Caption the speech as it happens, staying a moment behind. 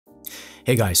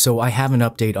Hey guys, so I have an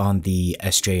update on the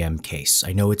SJM case.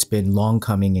 I know it's been long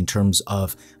coming in terms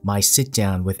of my sit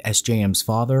down with SJM's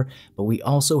father, but we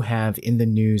also have in the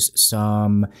news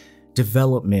some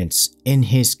developments in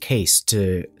his case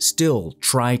to still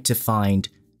try to find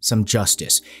some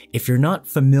justice. If you're not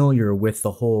familiar with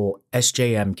the whole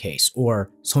SJM case, or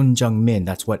Son Jung-min,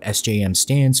 that's what SJM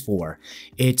stands for,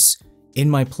 it's in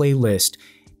my playlist,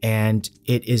 and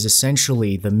it is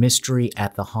essentially the mystery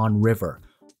at the Han River.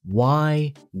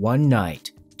 Why one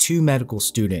night, two medical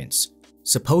students,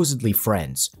 supposedly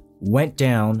friends, went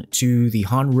down to the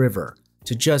Han River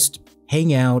to just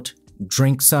hang out,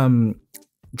 drink some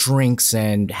drinks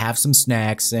and have some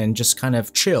snacks and just kind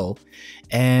of chill.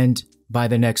 And by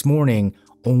the next morning,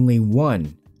 only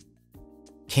one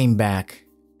came back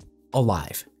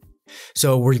alive.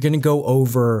 So we're going to go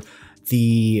over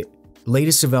the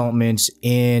latest developments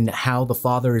in how the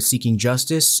father is seeking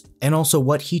justice, and also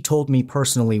what he told me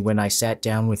personally when I sat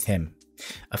down with him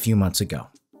a few months ago.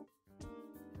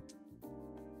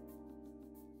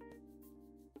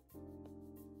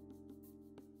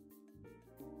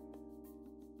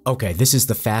 Okay, this is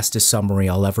the fastest summary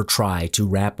I'll ever try to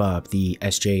wrap up the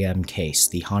SJM case,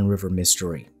 the Han River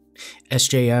mystery.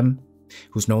 SJM,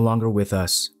 who's no longer with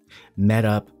us, met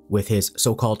up with his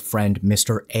so-called friend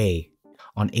Mr. A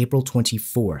on April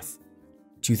 24th,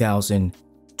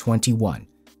 2021.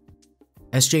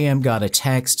 SJM got a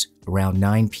text around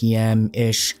 9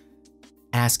 p.m.-ish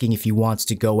asking if he wants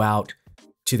to go out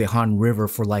to the Han River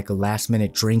for like a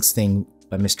last-minute drinks thing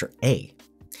by Mr. A.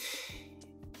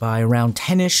 By around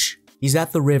 10-ish, he's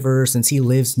at the river since he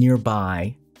lives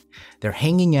nearby. They're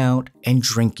hanging out and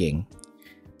drinking.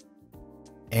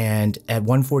 And at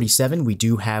 1:47, we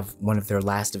do have one of their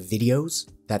last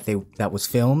videos that was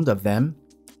filmed of them.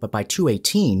 But by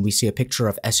 2:18, we see a picture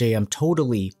of SJM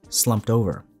totally slumped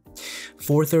over.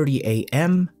 4:30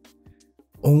 a.m.,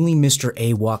 only Mr.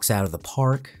 A walks out of the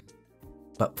park.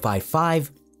 But by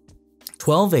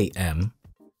 5:12 a.m.,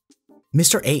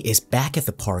 Mr. A is back at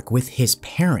the park with his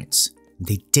parents.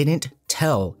 They didn't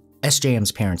tell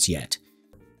SJM's parents yet.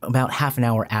 About half an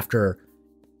hour after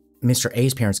Mr.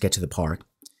 A's parents get to the park,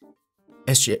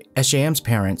 SJM's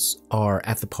parents are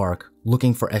at the park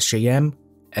looking for SJM.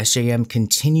 SJM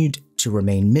continued to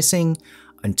remain missing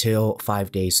until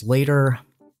 5 days later.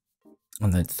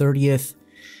 On the 30th,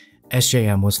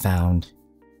 SJM was found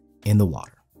in the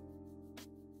water.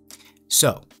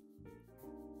 So,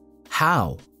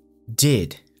 how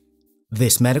did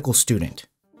this medical student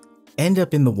end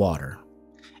up in the water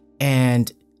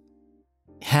and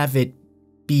have it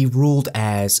be ruled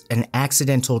as an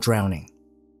accidental drowning?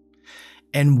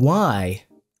 And why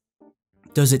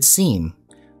does it seem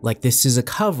like this is a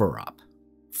cover-up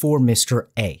for Mr.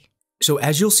 A? So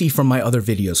as you'll see from my other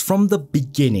videos, from the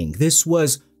beginning, this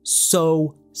was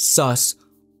so sus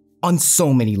on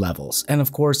so many levels. And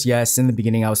of course, yes, in the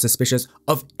beginning I was suspicious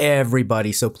of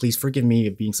everybody, so please forgive me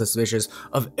of being suspicious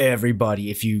of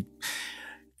everybody. If you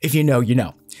know, you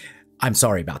know. I'm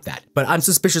sorry about that, but I'm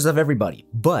suspicious of everybody.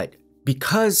 But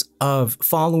because of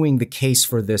following the case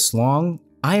for this long,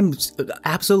 I'm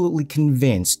absolutely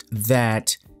convinced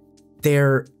that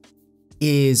there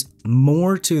is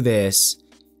more to this,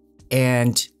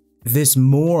 and this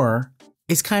more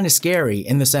is kind of scary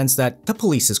in the sense that the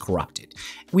police is corrupted.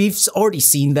 We've already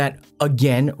seen that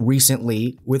again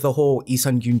recently with the whole Lee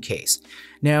Sun-gyun case.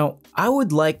 Now, I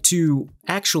would like to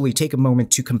actually take a moment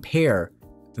to compare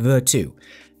the two,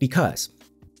 because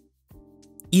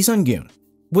Lee Sun-gyun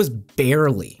was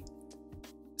barely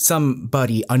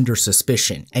somebody under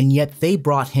suspicion, and yet they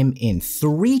brought him in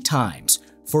 3 times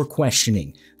for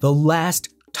questioning. The last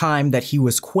time that he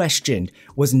was questioned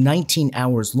was 19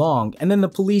 hours long, and then the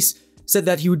police said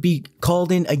that he would be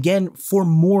called in again for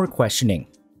more questioning.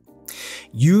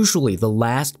 Usually the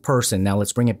last person, now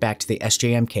let's bring it back to the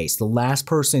SJM case, the last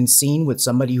person seen with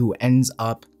somebody who ends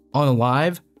up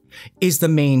unalive is the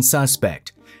main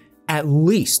suspect. At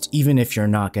least, even if you're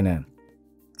not gonna,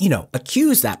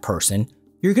 accuse that person,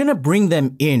 you're gonna bring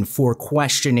them in for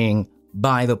questioning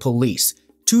by the police.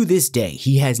 To this day,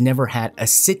 he has never had a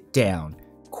sit-down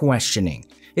questioning.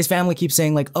 His family keeps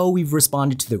saying like, oh, we've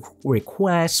responded to the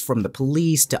request from the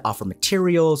police to offer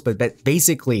materials, but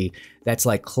basically that's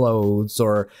like clothes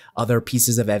or other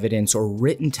pieces of evidence or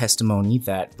written testimony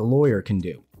that the lawyer can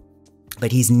do.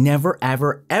 But he's never,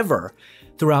 ever, ever,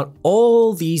 throughout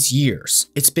all these years,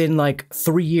 it's been like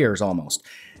 3 years almost,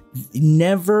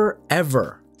 never,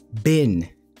 ever been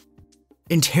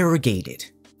interrogated.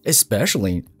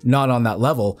 Especially not on that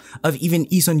level of even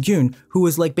Lee Sun-gyun, who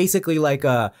was like basically like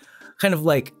a kind of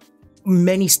like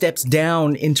many steps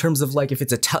down in terms of like if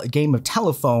it's a game of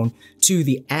telephone to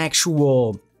the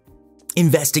actual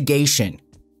investigation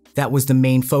that was the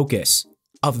main focus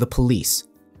of the police.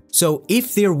 So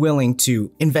if they're willing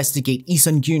to investigate Lee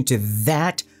Son-gyun to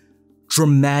that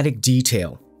dramatic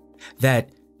detail that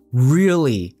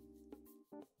really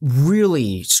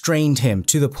strained him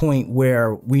to the point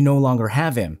where we no longer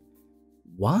have him,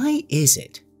 why is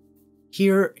it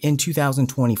here in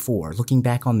 2024, looking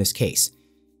back on this case,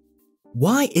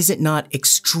 why is it not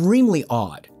extremely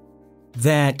odd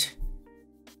that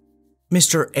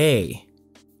Mr. A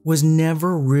was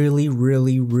never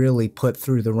really put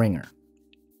through the ringer?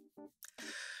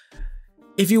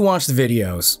 If you watch the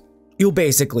videos, you'll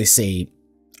basically see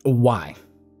why.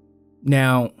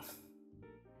 Now,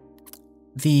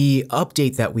 the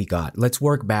update that we got, let's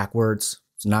work backwards.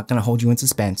 It's not going to hold you in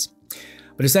suspense.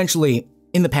 But essentially,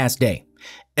 in the past day,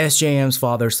 SJM's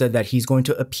father said that he's going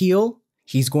to appeal.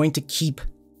 He's going to keep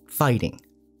fighting.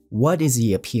 What is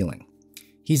he appealing?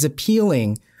 He's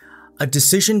appealing a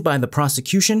decision by the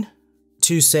prosecution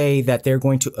to say that they're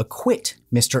going to acquit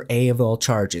Mr. A of all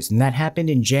charges. And that happened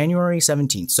in January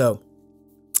 17th. So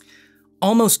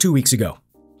almost 2 weeks ago.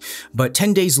 But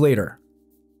 10 days later,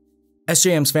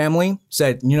 SJM's family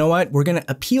said, you know what, we're going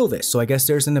to appeal this. So I guess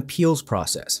there's an appeals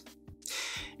process.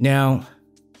 Now,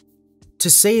 to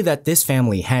say that this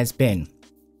family has been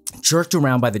jerked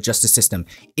around by the justice system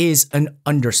is an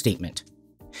understatement.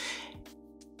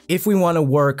 If we want to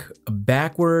work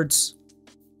backwards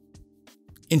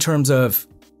in terms of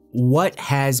what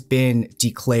has been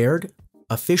declared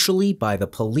officially by the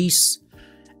police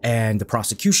and the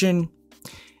prosecution,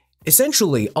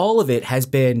 essentially all of it has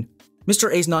been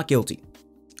Mr. A's not guilty,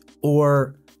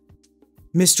 or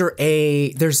Mr.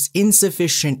 A, there's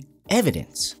insufficient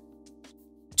evidence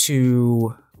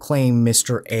to claim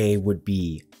Mr. A would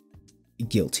be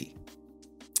guilty.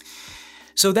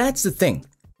 So that's the thing.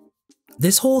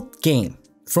 This whole game,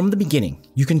 from the beginning,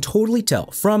 you can totally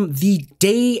tell from the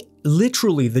day,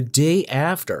 literally the day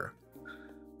after,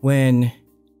 when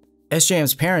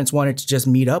SJM's parents wanted to just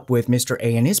meet up with Mr.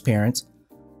 A and his parents,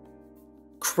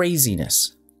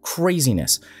 craziness.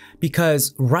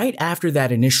 Because right after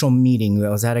that initial meeting that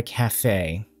was at a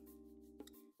cafe,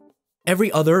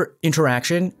 every other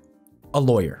interaction, a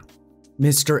lawyer.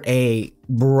 Mr. A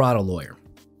brought a lawyer.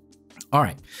 All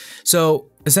right. So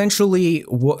essentially,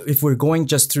 if we're going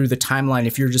just through the timeline,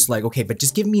 if you're just like, okay, but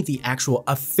just give me the actual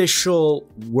official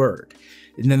word.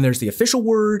 And then there's the official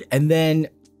word, and then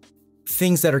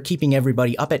things that are keeping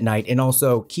everybody up at night and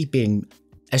also keeping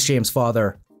SJM's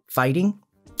father fighting.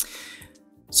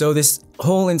 So this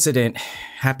whole incident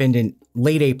happened in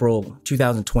late April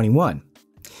 2021.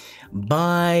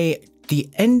 By the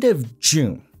end of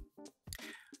June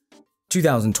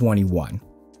 2021,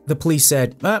 the police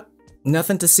said,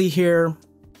 nothing to see here.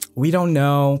 We don't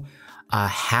know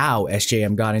how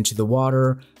SJM got into the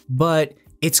water, but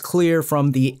it's clear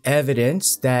from the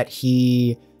evidence that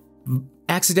he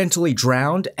accidentally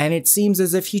drowned, and it seems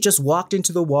as if he just walked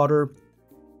into the water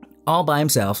all by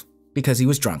himself because he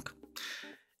was drunk.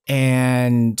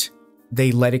 And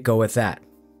they let it go at that.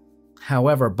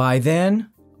 However, by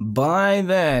then,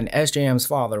 SJM's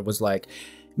father was like,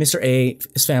 Mr. A,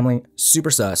 his family, super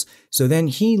sus. So then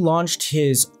he launched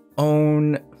his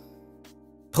own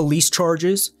police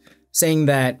charges, saying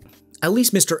that at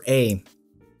least Mr. A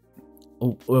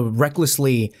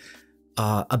recklessly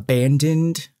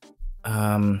abandoned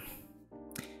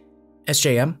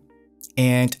SJM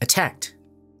and attacked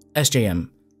SJM.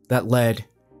 That led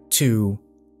to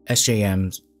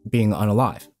SJM's being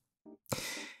unalive.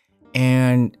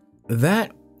 And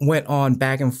that went on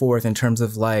back and forth in terms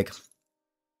of like,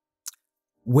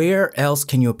 where else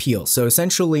can you appeal? So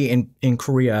essentially in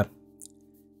Korea,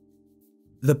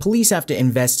 the police have to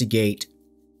investigate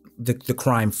the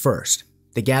crime first.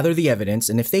 They gather the evidence,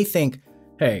 and if they think,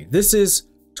 hey, this is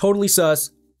totally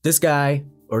sus, this guy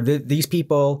or these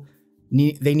people,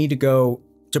 they need to go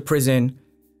to prison,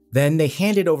 then they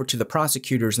hand it over to the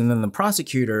prosecutors, and then the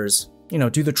prosecutors,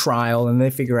 do the trial, and they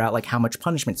figure out like how much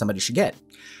punishment somebody should get.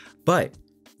 But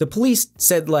the police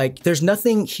said like, there's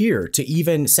nothing here to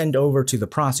even send over to the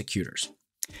prosecutors.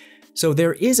 So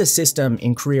there is a system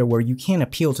in Korea where you can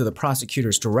appeal to the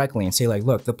prosecutors directly and say like,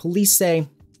 look, the police say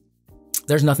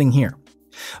there's nothing here,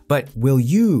 but will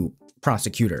you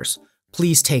prosecutors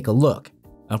please take a look?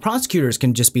 Now, prosecutors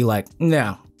can just be like,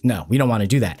 no, we don't want to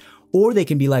do that. Or they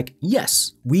can be like,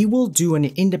 yes, we will do an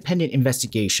independent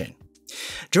investigation.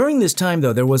 During this time,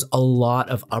 though, there was a lot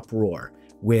of uproar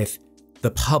with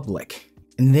the public,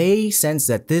 and they sensed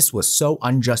that this was so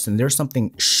unjust and there's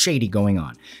something shady going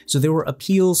on. So there were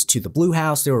appeals to the Blue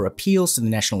House, there were appeals to the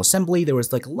National Assembly. There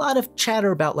was like a lot of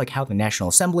chatter about like how the National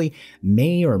Assembly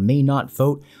may or may not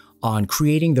vote on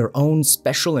creating their own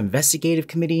special investigative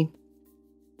committee.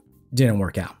 Didn't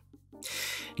work out.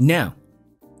 Now,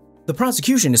 the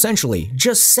prosecution essentially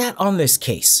just sat on this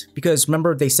case because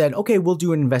remember they said, okay, we'll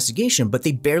do an investigation, but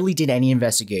they barely did any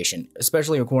investigation,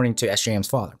 especially according to SJM's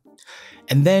father.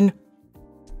 And then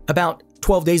about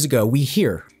 12 days ago, we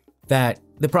hear that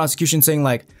the prosecution saying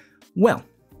like, well,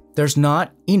 there's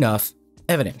not enough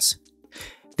evidence.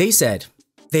 They said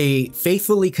they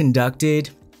faithfully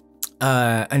conducted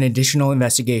an additional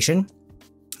investigation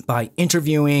by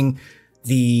interviewing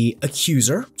the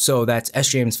accuser, so that's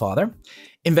SJM's father,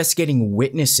 investigating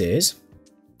witnesses,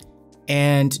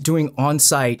 and doing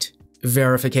on-site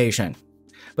verification.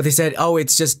 But they said, oh,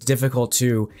 it's just difficult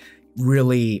to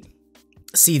really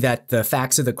see that the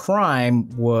facts of the crime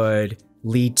would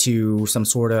lead to some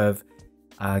sort of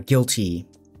guilty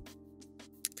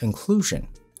conclusion.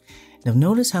 Now,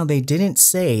 notice how they didn't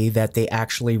say that they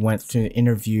actually went to an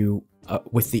interview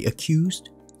with the accused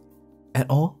at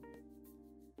all.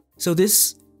 So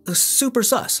this is super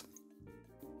sus.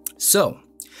 So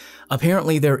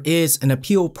apparently there is an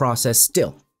appeal process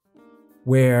still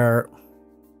where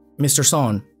Mr.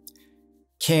 Son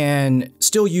can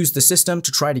still use the system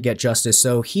to try to get justice.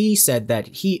 So he said that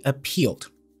he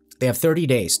appealed. They have 30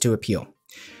 days to appeal.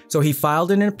 So he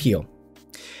filed an appeal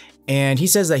and he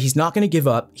says that he's not going to give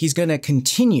up. He's going to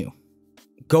continue,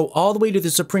 go all the way to the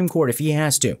Supreme Court if he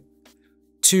has to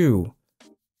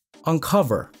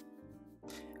uncover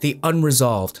the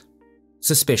unresolved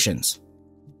suspicions.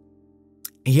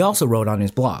 He also wrote on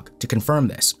his blog to confirm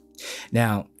this.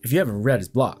 Now, if you haven't read his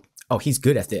blog, oh, he's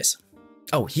good at this.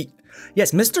 Oh,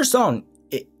 yes, Mr. Son,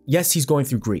 yes, he's going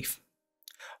through grief.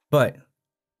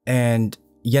 And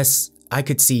yes, I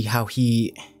could see how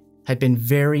he had been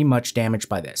very much damaged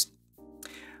by this.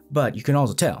 But you can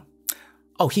also tell,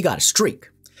 oh, he got a streak.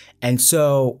 And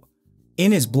so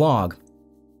in his blog,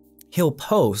 he'll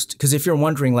post, because if you're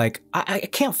wondering, like, I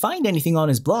can't find anything on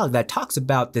his blog that talks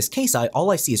about this case.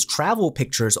 All I see is travel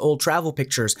pictures, old travel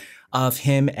pictures of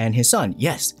him and his son.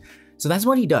 Yes. So that's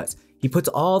what he does. He puts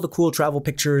all the cool travel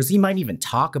pictures. He might even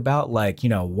talk about, like, you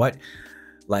know, what,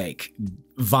 like,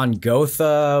 Van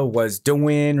Gogh was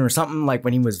doing or something, like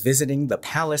when he was visiting the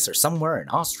palace or somewhere in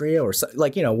Austria or,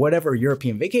 like, you know, whatever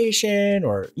European vacation,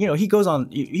 or, you know, he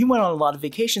went on a lot of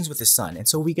vacations with his son. And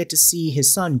so we get to see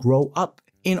his son grow up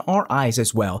in our eyes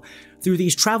as well through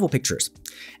these travel pictures.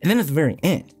 And then at the very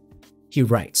end, he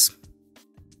writes,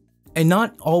 and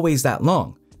not always that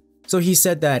long. So he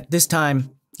said that this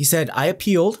time, he said, I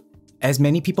appealed, as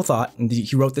many people thought, and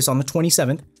he wrote this on the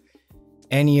 27th,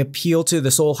 and he appealed to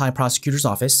the Seoul High Prosecutor's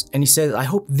Office, and he said, I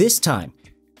hope this time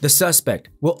the suspect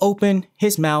will open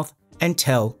his mouth and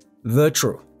tell the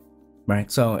truth.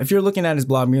 Right? So if you're looking at his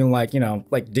blog, you're like, you know,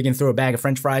 like digging through a bag of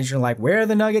French fries, you're like, where are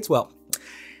the nuggets? Well,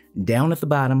 down at the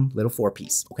bottom, little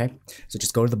 4-piece, okay? So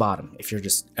just go to the bottom if you're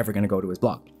just ever gonna go to his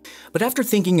blog. But after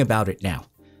thinking about it now,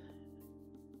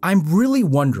 I'm really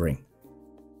wondering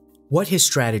what his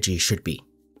strategy should be.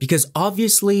 Because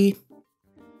obviously,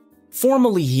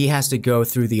 formally, he has to go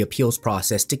through the appeals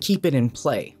process to keep it in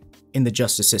play in the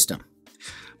justice system.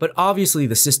 But obviously,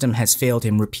 the system has failed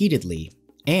him repeatedly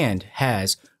and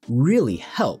has really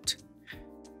helped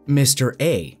Mr.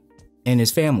 A and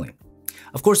his family.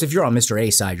 Of course, if you're on Mr.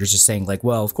 A's side, you're just saying like,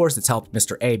 well, of course it's helped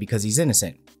Mr. A because he's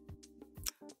innocent.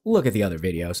 Look at the other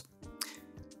videos.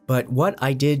 But what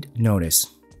I did notice,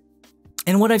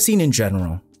 and what I've seen in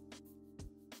general,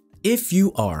 if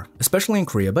you are, especially in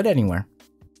Korea, but anywhere,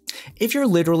 if you're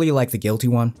literally like the guilty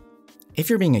one, if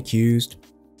you're being accused,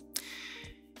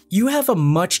 you have a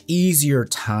much easier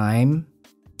time,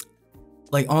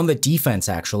 like on the defense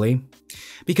actually,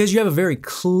 because you have a very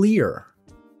clear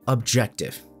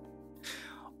objective.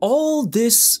 All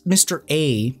this Mr.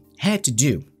 A had to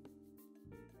do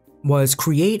was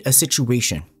create a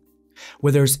situation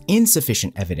where there's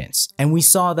insufficient evidence. And we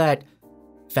saw that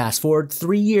fast forward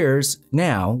 3 years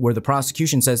now, where the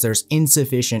prosecution says there's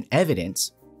insufficient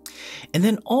evidence. And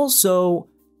then also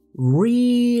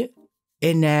reenact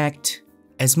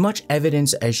as much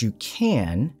evidence as you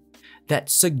can that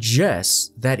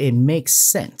suggests that it makes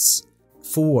sense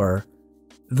for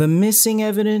the missing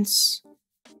evidence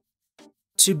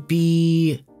to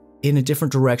be in a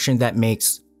different direction that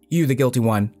makes you, the guilty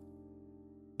one,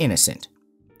 innocent.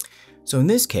 So in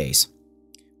this case,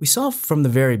 we saw from the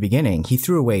very beginning, he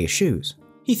threw away his shoes.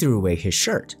 He threw away his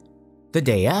shirt the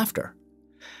day after.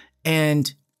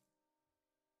 And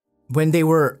when they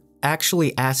were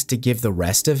actually asked to give the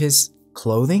rest of his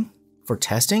clothing for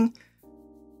testing,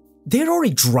 they had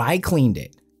already dry cleaned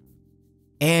it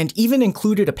and even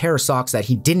included a pair of socks that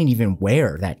he didn't even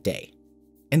wear that day.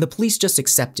 And the police just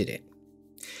accepted it.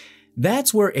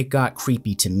 That's where it got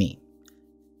creepy to me.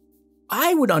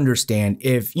 I would understand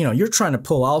if, you're trying to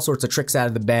pull all sorts of tricks out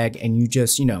of the bag and you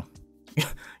just, you're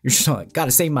just like,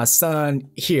 gotta save my son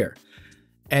here.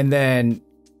 And then,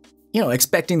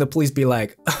 expecting the police be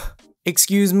like,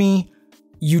 excuse me,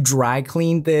 you dry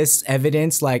cleaned this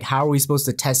evidence? Like, how are we supposed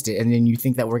to test it? And then you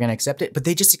think that we're gonna accept it? But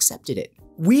they just accepted it.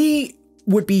 We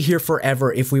would be here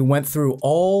forever if we went through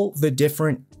all the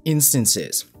different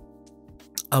instances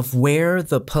of where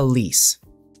the police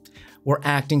were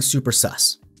acting super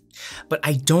sus. But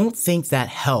I don't think that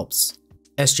helps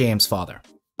SJM's father.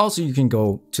 Also, you can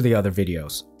go to the other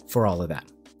videos for all of that.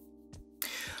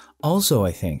 Also,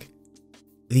 I think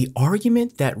the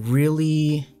argument that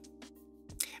really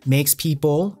makes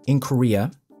people in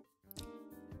Korea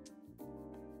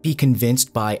be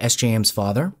convinced by SJM's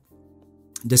father,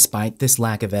 despite this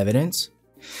lack of evidence,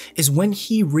 is when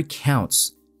he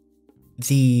recounts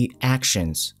the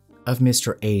actions of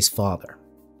Mr. A's father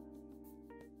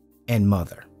and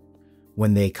mother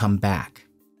when they come back.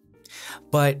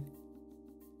 But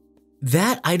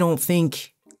that I don't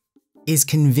think is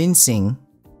convincing,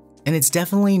 and it's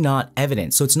definitely not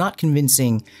evidence. So it's not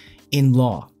convincing in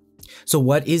law. So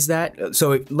what is that?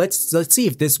 So let's see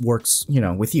if this works,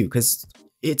 with you, because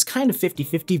it's kind of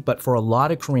 50-50, but for a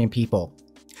lot of Korean people,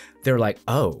 they're like,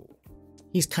 oh,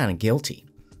 he's kind of guilty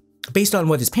based on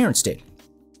what his parents did.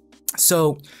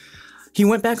 So he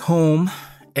went back home,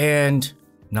 and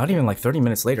not even like 30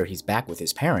 minutes later, he's back with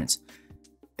his parents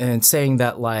and saying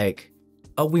that like,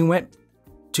 oh, we went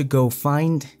to go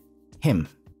find him,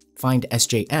 find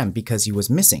SJM because he was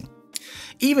missing.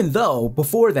 Even though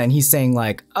before then he's saying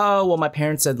like, oh, well, my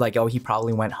parents said like, oh, he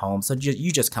probably went home. So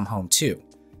you just come home too.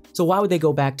 So why would they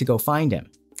go back to go find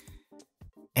him?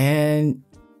 And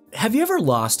have you ever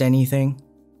lost anything?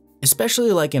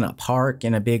 Especially like in a park,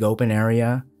 in a big open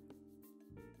area?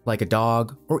 Like a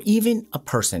dog, or even a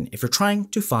person. If you're trying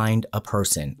to find a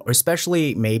person, or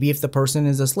especially maybe if the person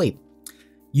is asleep,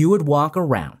 you would walk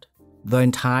around the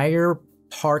entire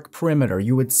park perimeter.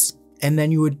 And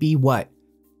then you would be what?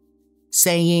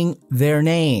 Saying their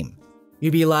name.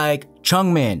 You'd be like,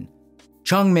 Jung-min,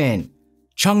 Jung-min,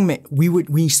 Jung-min.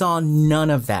 We saw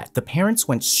none of that. The parents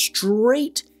went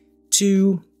straight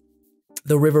to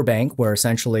the riverbank where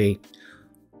essentially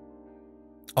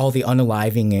all the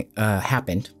unaliving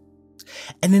happened.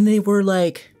 And then they were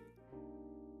like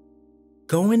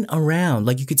going around,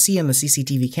 like you could see on the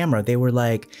CCTV camera, they were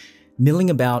like milling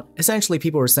about. Essentially,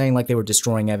 people were saying like they were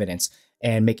destroying evidence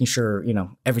and making sure,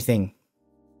 everything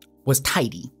was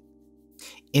tidy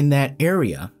in that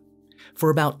area for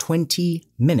about 20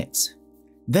 minutes.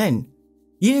 Then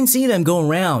you didn't see them go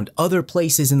around other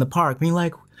places in the park being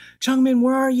like, Jung-min,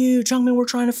 where are you? Jung-min, we're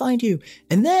trying to find you.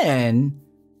 And then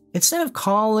instead of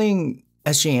calling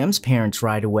SJM's parents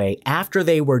right away after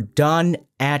they were done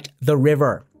at the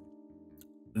river,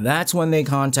 that's when they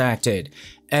contacted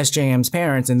SJM's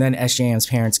parents. And then SJM's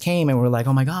parents came and were like,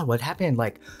 oh my God, what happened?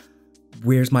 Like,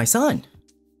 where's my son?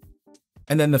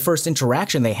 And then the first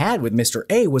interaction they had with Mr.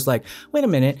 A was like, wait a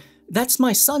minute, that's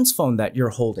my son's phone that you're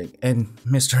holding. And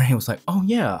Mr. A was like, oh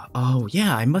yeah,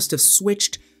 I must have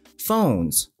switched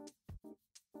phones.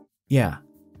 Yeah,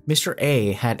 Mr.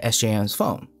 A had SJM's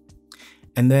phone.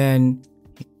 And then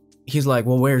he's like,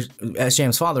 well, where's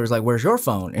SJM's father is like, where's your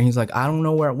phone? And he's like, I don't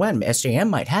know where it went. SJM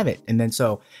might have it. And then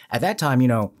so at that time,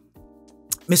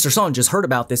 Mr. Son just heard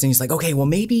about this and he's like, okay, well,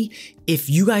 maybe if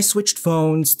you guys switched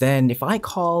phones, then if I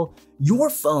call your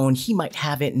phone, he might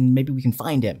have it and maybe we can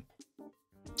find him.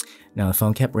 Now the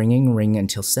phone kept ringing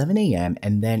until 7 a.m.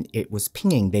 and then it was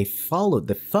pinging. They followed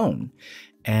the phone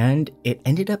and it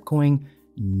ended up going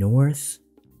north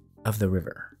of the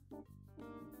river.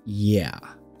 Yeah.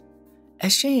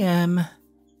 SJM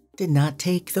did not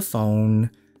take the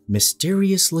phone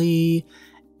mysteriously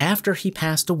after he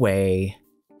passed away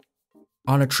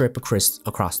on a trip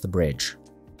across the bridge.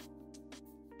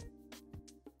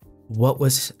 What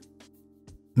was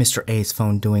Mr. A's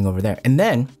phone doing over there? And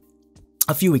then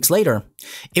a few weeks later,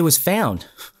 it was found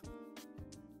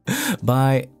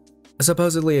by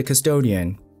supposedly a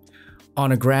custodian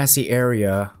on a grassy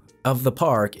area of the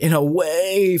park in a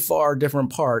way far different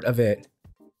part of it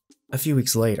a few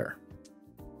weeks later.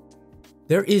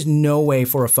 There is no way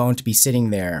for a phone to be sitting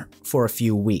there for a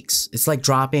few weeks. It's like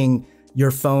dropping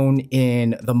your phone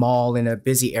in the mall in a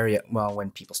busy area. Well,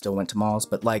 when people still went to malls,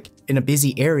 but like in a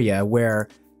busy area where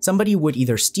somebody would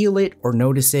either steal it or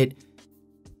notice it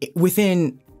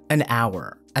within an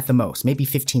hour at the most, maybe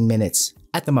 15 minutes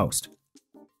at the most.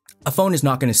 A phone is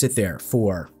not going to sit there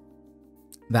for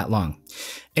that long.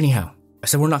 Anyhow,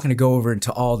 so we're not going to go over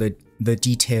into all the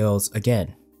details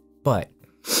again, but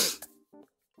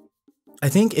I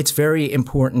think it's very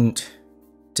important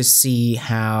to see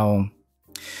how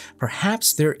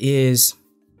perhaps there is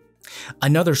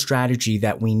another strategy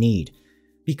that we need,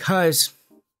 because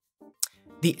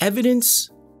the evidence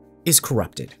is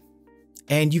corrupted,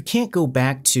 and you can't go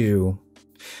back to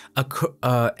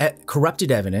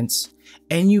corrupted evidence,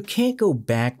 and you can't go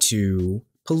back to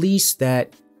police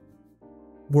that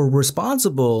were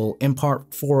responsible in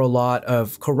part for a lot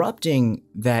of corrupting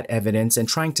that evidence and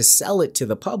trying to sell it to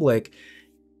the public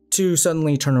to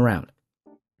suddenly turn around.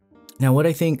 Now, what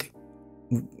I think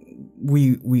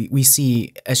we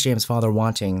see SJM's father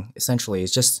wanting essentially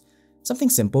is just something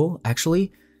simple,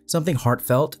 actually, something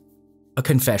heartfelt, a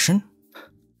confession,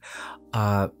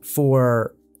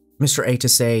 for Mr. A to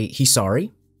say he's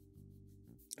sorry,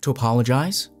 to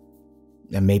apologize,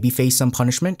 and maybe face some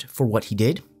punishment for what he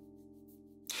did.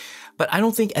 But I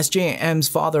don't think SJM's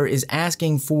father is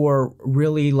asking for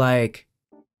really like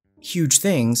huge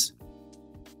things.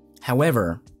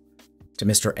 However, to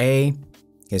Mr. A,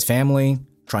 his family,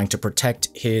 trying to protect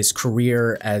his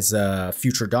career as a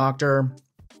future doctor,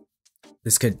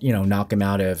 this could, knock him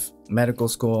out of medical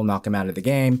school, knock him out of the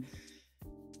game.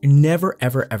 You're never,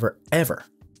 ever, ever, ever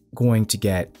going to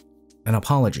get an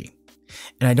apology.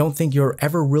 And I don't think you're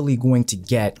ever really going to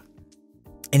get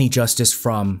any justice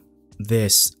from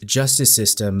this justice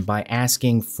system by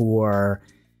asking for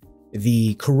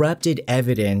the corrupted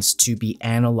evidence to be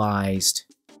analyzed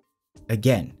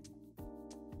again.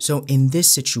 So in this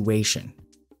situation,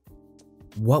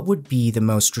 what would be the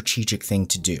most strategic thing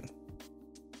to do?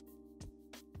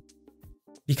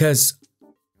 Because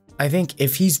I think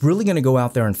if he's really going to go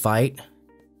out there and fight,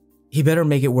 he better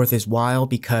make it worth his while,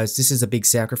 because this is a big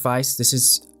sacrifice. This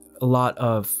is a lot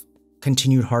of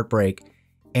continued heartbreak,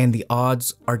 and the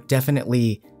odds are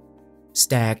definitely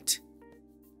stacked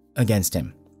against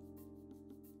him.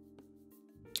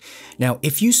 Now,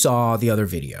 if you saw the other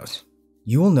videos,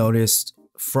 you will notice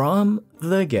from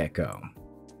the get-go,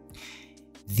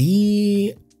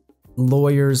 the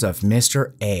lawyers of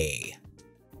Mr. A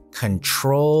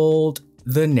controlled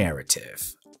the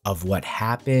narrative of what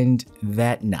happened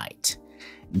that night,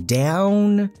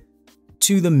 down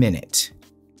to the minute.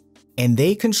 And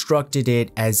they constructed it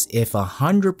as if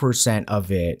 100%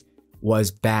 of it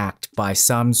was backed by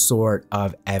some sort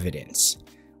of evidence.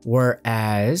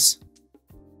 Whereas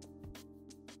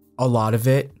a lot of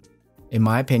it, in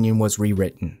my opinion, was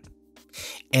rewritten.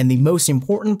 And the most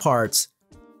important parts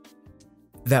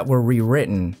that were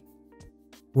rewritten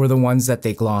were the ones that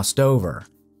they glossed over.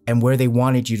 And where they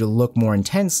wanted you to look more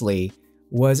intensely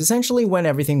was essentially when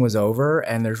everything was over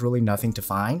and there's really nothing to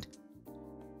find.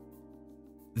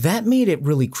 That made it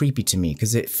really creepy to me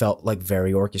because it felt like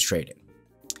very orchestrated.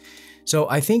 So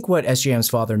I think what SJM's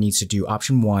father needs to do,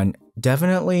 option one,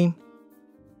 definitely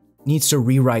needs to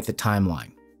rewrite the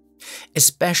timeline,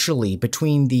 especially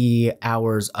between the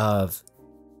hours of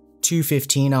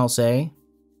 2:15, I'll say,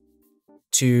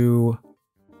 to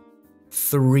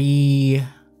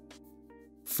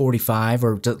 3:45,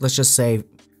 or let's just say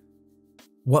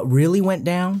what really went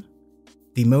down.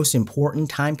 The most important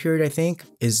time period, I think,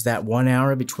 is that 1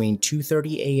 hour between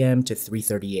 2:30 a.m. to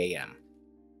 3:30 a.m.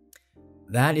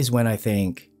 That is when I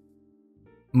think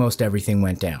most everything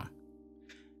went down.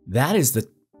 That is the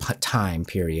time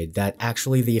period that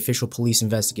actually the official police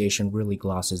investigation really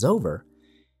glosses over.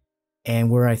 And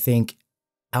where I think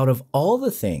out of all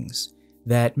the things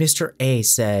that Mr. A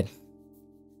said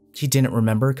he didn't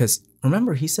remember, because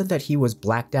remember, he said that he was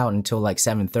blacked out until like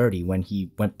 7:30 when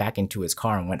he went back into his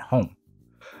car and went home.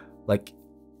 Like,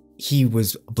 he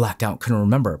was blacked out, couldn't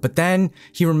remember. But then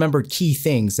he remembered key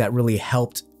things that really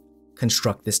helped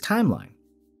construct this timeline.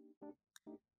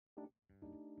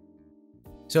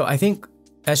 So I think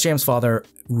SJM's father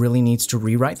really needs to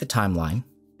rewrite the timeline.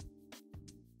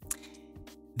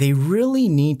 They really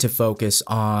need to focus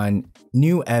on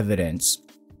new evidence,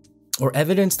 or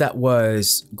evidence that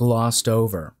was glossed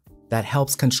over, that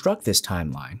helps construct this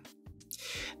timeline.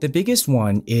 The biggest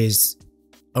one is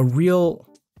a real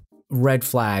red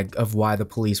flag of why the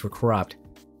police were corrupt.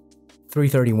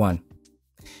 331.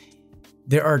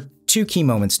 There are two key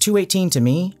moments, 218 to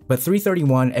me, but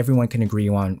 331 everyone can agree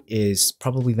on is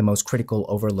probably the most critical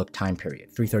overlooked time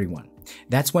period, 331.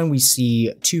 That's when we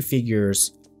see two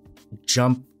figures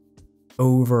jump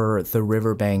over the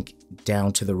riverbank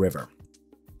down to the river.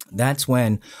 That's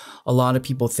when a lot of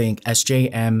people think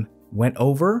SJM went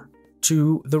over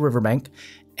to the riverbank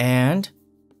and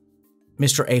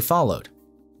Mr. A followed.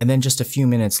 And then just a few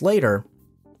minutes later,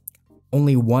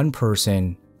 only one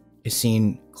person is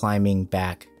seen climbing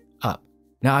back up.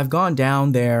 Now, I've gone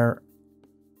down there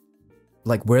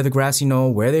like where the grassy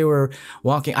knoll, where they were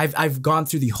walking. I've gone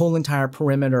through the whole entire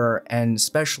perimeter and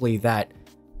especially that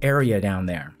area down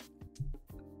there.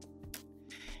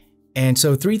 And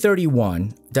so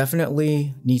 331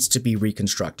 definitely needs to be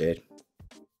reconstructed.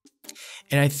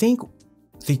 And I think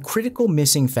the critical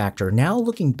missing factor, now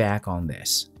looking back on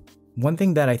this, one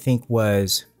thing that I think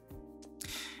was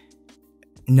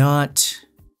not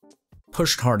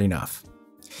pushed hard enough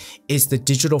is the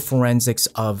digital forensics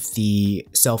of the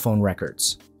cell phone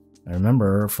records. I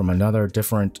remember from another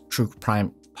different true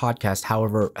crime podcast,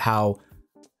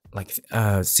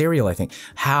 Serial, I think,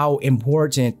 how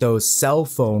important those cell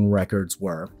phone records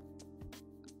were.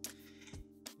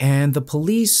 And the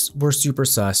police were super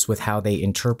sus with how they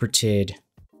interpreted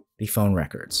the phone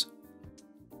records.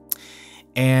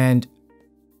 And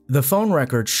the phone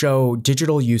records show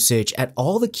digital usage at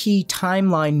all the key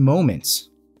timeline moments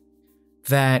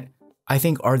that I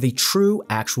think are the true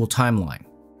actual timeline.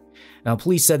 Now,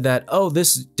 police said that, oh,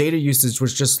 this data usage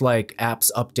was just like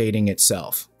apps updating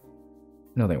itself.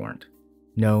 No, they weren't.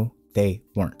 No, they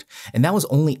weren't. And that was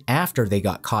only after they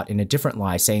got caught in a different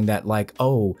lie saying that like,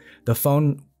 oh, the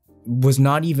phone was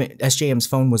not even, SJM's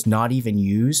phone was not even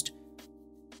used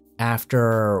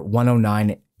after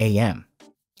 1:09 a.m.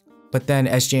 But then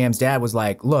SJM's dad was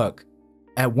like, look,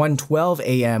 at 1:12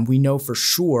 a.m., we know for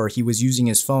sure he was using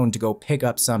his phone to go pick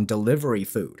up some delivery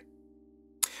food.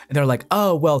 And they're like,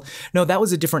 oh, well, no, that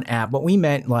was a different app. What we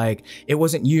meant, like, it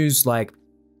wasn't used like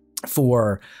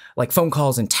for like phone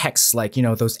calls and texts, like, you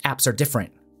know, those apps are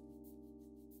different.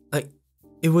 Like,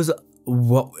 it was,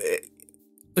 well,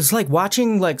 it's like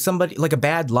watching like somebody, like a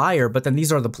bad liar, but then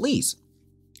these are the police.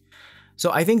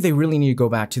 So I think they really need to go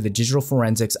back to the digital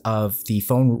forensics of the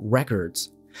phone records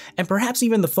and perhaps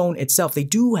even the phone itself. They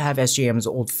do have SJM's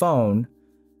old phone,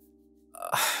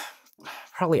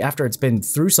 probably after it's been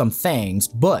through some things,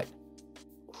 but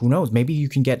who knows, maybe you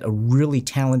can get a really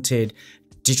talented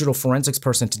digital forensics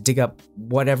person to dig up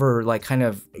whatever like kind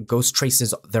of ghost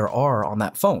traces there are on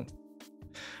that phone.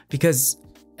 Because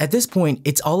at this point,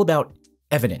 it's all about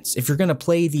evidence. If you're going to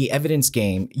play the evidence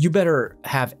game, you better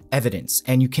have evidence,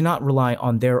 and you cannot rely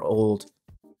on their old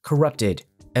corrupted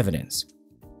evidence.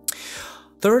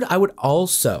 Third, I would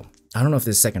also, I don't know if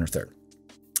this is second or third,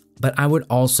 but I would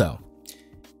also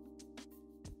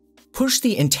push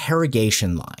the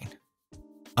interrogation line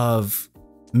of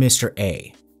Mr.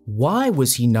 A. Why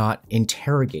was he not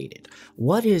interrogated?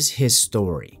 What is his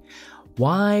story?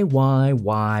 Why?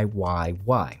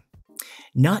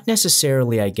 Not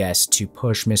necessarily, I guess, to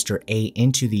push Mr. A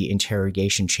into the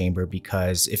interrogation chamber,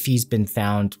 because if he's been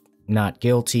found not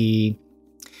guilty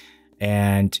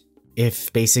and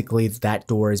if basically that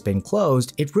door has been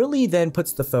closed, it really then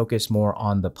puts the focus more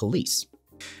on the police.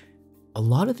 A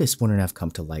lot of this wouldn't have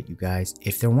come to light, you guys,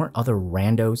 if there weren't other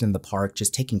randos in the park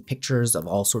just taking pictures of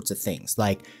all sorts of things.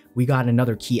 Like, we got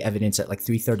another key evidence at like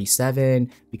 3:37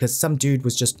 because some dude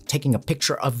was just taking a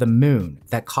picture of the moon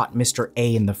that caught Mr.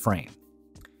 A in the frame.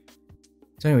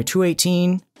 So anyway,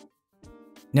 2:18.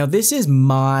 Now this is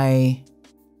my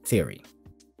theory.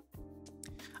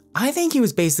 I think he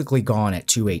was basically gone at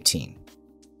 2:18.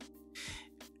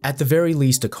 At the very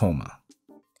least, a coma.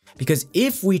 Because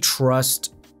if we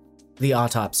trust the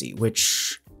autopsy,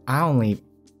 which I only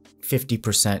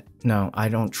 50%, no, I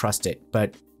don't trust it.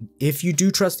 But if you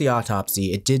do trust the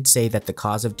autopsy, it did say that the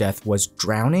cause of death was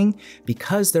drowning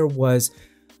because there was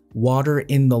water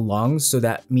in the lungs. So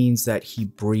that means that he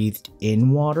breathed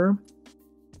in water.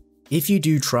 If you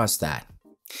do trust that,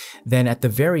 then at the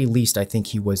very least, I think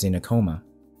he was in a coma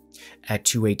at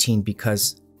 2:18,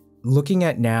 because looking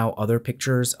at now other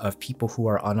pictures of people who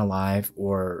are unalive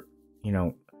or, you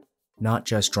know, not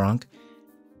just drunk,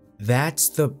 that's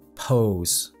the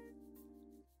pose,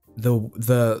 the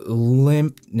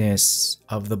limpness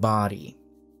of the body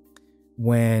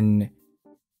when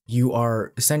you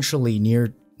are essentially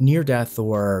near death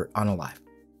or unalive.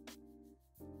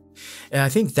 And I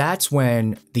think that's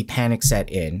when the panic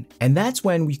set in, and that's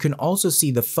when we can also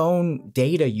see the phone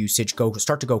data usage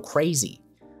start to go crazy.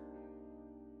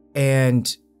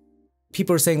 And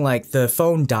people are saying like the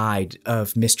phone died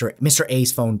of Mr.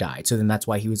 A's phone died. So then that's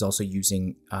why he was also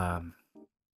using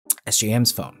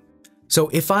SJM's phone. So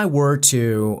if I were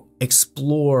to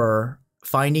explore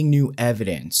finding new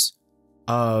evidence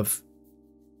of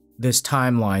this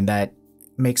timeline that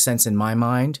makes sense in my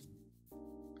mind,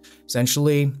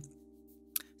 essentially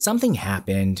something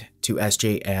happened to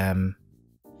SJM.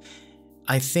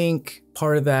 I think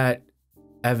part of that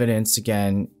evidence,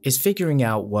 again, is figuring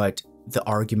out what the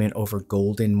argument over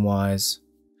Golden was.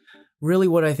 Really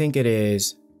what I think it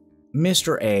is,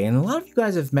 Mr. A, and a lot of you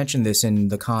guys have mentioned this in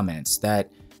the comments,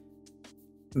 that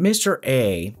Mr.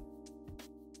 A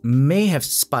may have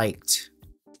spiked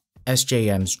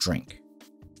SJM's drink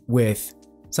with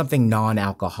something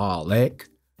non-alcoholic,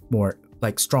 more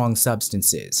like strong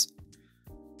substances.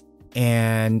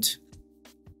 And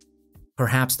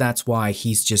perhaps that's why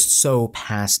he's just so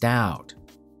passed out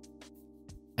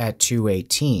at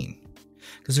 2:18.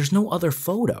 Because there's no other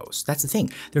photos. That's the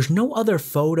thing. There's no other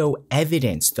photo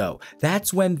evidence, though.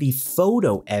 That's when the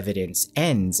photo evidence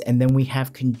ends, and then we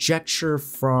have conjecture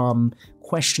from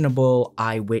questionable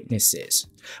eyewitnesses.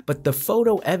 But the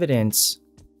photo evidence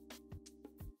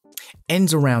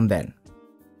ends around then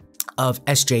of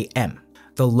SJM.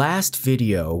 The last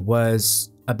video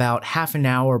was about half an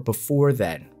hour before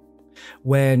then,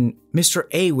 when Mr.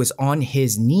 A was on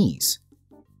his knees,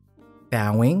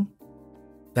 bowing.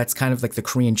 That's kind of like the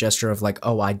Korean gesture of like,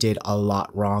 oh, I did a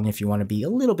lot wrong, if you want to be a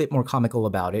little bit more comical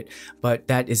about it. But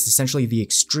that is essentially the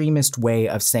extremist way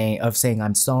of saying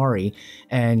I'm sorry.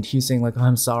 And he's saying like, oh,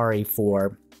 I'm sorry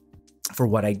for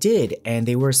what I did. And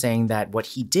they were saying that what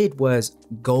he did was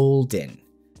golden,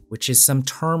 which is some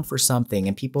term for something.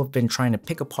 And people have been trying to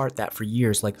pick apart that for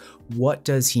years. Like, what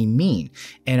does he mean?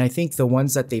 And I think the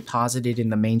ones that they posited in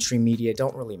the mainstream media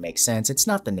don't really make sense. It's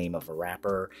not the name of a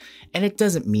rapper. And it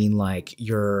doesn't mean like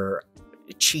you're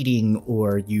cheating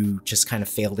or you just kind of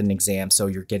failed an exam, so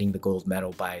you're getting the gold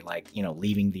medal by like, you know,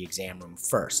 leaving the exam room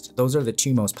first. Those are the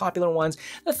two most popular ones.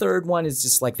 The third one is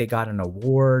just like they got an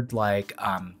award, like,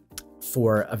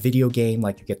 for a video game,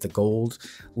 like you get the gold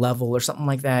level or something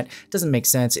like that. It doesn't make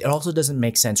sense. It also doesn't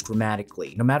make sense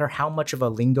grammatically. No matter how much of a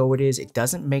lingo it is, it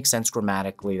doesn't make sense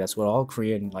grammatically. That's what all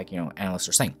Korean, like, you know, analysts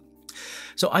are saying.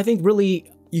 So I think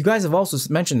really, you guys have also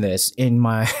mentioned this in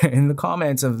the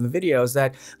comments of the videos,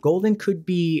 that golden could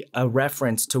be a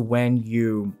reference to when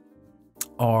you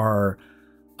are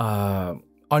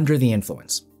under the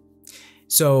influence.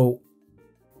 So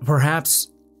perhaps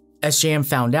SJM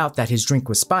found out that his drink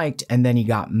was spiked, and then he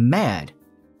got mad,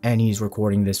 and he's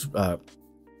recording this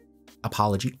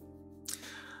apology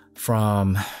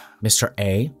from Mr.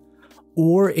 A.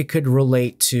 Or it could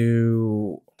relate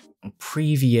to a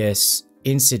previous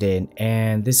incident,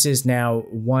 and this is now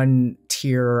one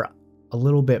tier a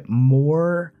little bit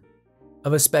more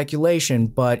of a speculation,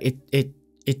 but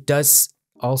it does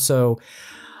also,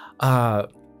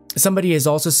 somebody has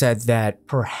also said that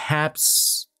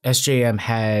perhaps SJM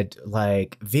had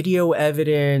like video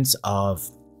evidence of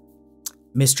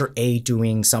Mr. A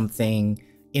doing something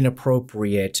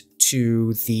inappropriate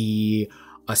to the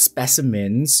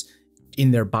specimens in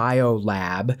their bio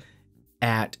lab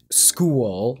at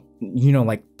school, you know,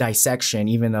 like dissection,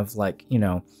 even of like, you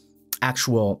know,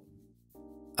 actual,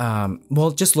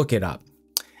 well, just look it up.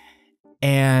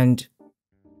 And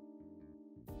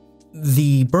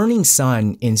the Burning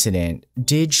Sun incident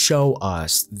did show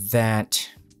us that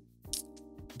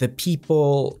the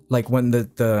people, like when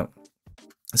the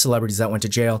celebrities that went to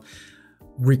jail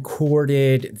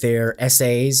recorded their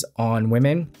essays on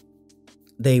women,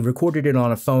 they recorded it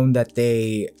on a phone that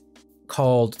they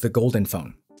called the golden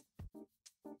phone.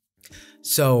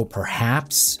 So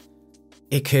perhaps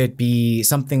it could be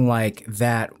something like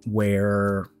that,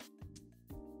 where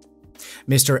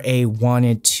Mr. A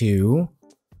wanted to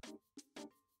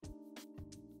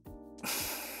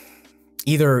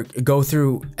either go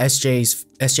through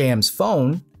SJM's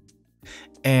phone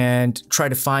and try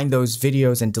to find those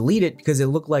videos and delete it, because it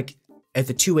looked like at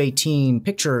the 2:18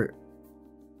 picture,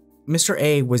 Mr.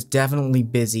 A was definitely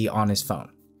busy on his phone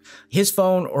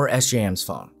or SJM's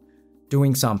phone,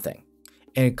 doing something.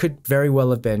 And it could very well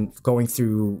have been going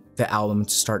through the album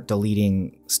to start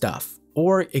deleting stuff.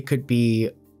 Or it could be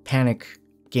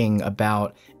panicking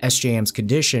about SJM's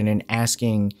condition and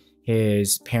asking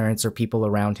his parents or people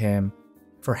around him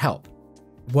for help.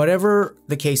 Whatever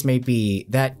the case may be,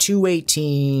 that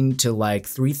 2:18 to like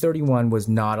 3:31 was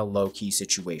not a low-key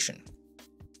situation.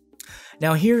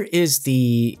 Now here is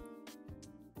the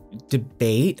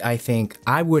debate I think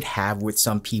I would have with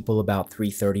some people about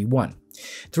 3:31.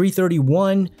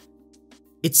 3:31,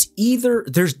 it's either,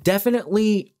 there's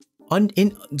definitely,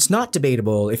 it's not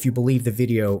debatable if you believe the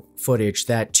video footage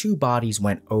that two bodies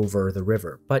went over the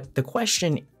river. But the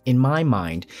question in my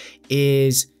mind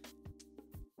is,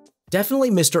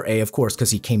 definitely Mr. A, of course,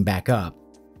 because he came back up,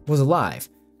 was alive.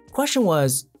 The question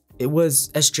was, it was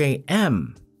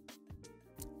SJM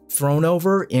thrown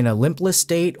over in a limpless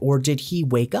state, or did he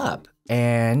wake up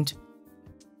and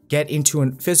get into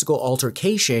a physical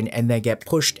altercation and then get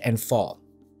pushed and fall?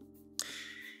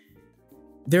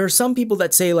 There are some people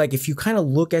that say, like, if you kind of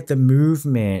look at the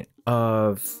movement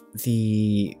of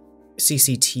the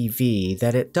CCTV,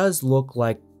 that it does look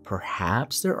like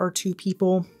perhaps there are two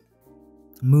people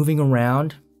moving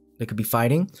around. They could be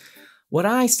fighting. What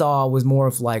I saw was more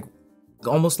of like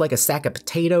almost like a sack of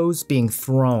potatoes being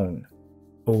thrown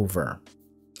over.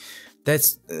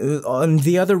 That's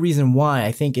the other reason why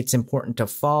I think it's important to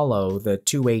follow the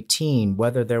 218,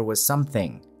 whether there was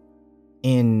something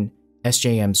in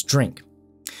SJM's drink.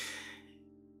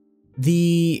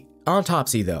 The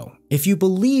autopsy, though, if you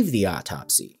believe the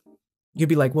autopsy, you'd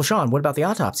be like, well, Sean, what about the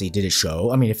autopsy? Did it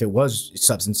show? I mean, if it was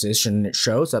substances, shouldn't it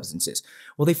show substances?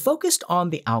 Well, they focused on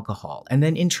the alcohol. And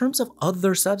then in terms of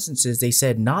other substances, they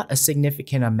said not a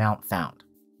significant amount found.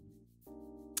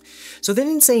 So they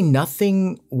didn't say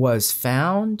nothing was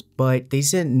found, but they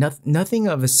said nothing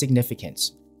of a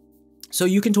significance. So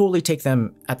you can totally take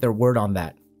them at their word on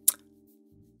that.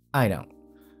 I don't.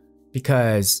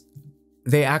 Because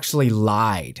they actually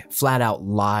lied, flat out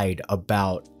lied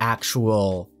about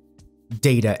actual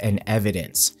data and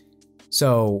evidence.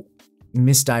 So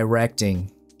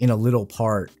misdirecting in a little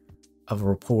part of a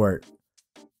report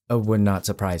would not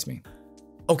surprise me.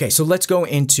 Okay, so let's go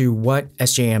into what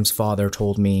SJM's father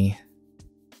told me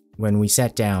when we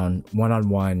sat down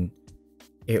one-on-one.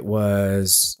 It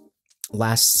was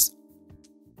last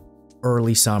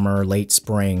early summer, late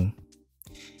spring.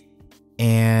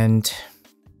 And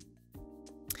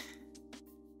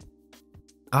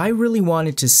I really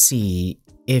wanted to see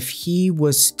if he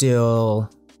was still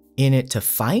in it to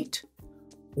fight,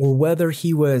 or whether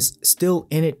he was still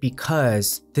in it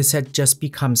because this had just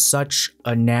become such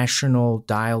a national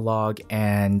dialogue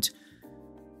and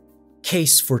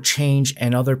case for change,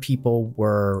 and other people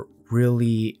were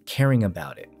really caring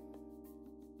about it.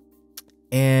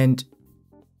 And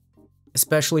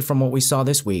especially from what we saw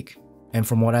this week, and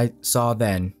from what I saw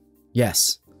then,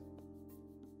 yes,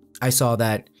 I saw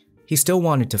that he still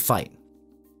wanted to fight.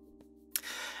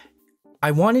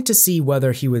 I wanted to see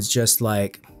whether he was just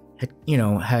like,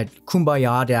 had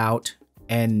kumbaya'd out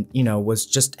and, was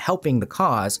just helping the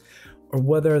cause, or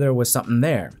whether there was something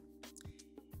there.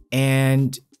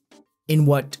 And in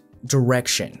what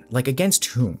direction? Like, against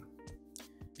whom?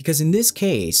 Because in this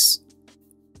case,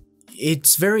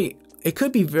 it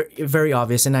could be very, very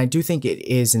obvious, and I do think it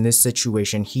is in this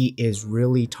situation. He is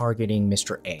really targeting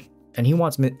Mr. A. And he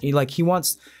wants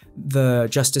the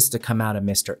justice to come out of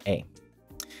Mr. A.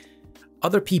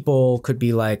 Other people could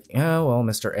be like, oh, well,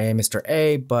 Mr.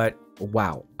 A, but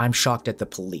wow, I'm shocked at the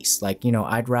police. Like,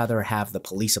 I'd rather have the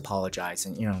police apologize.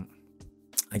 And,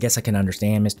 I guess I can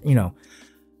understand,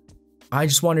 I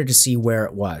just wanted to see where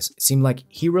it was. It seemed like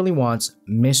he really wants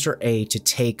Mr. A to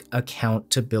take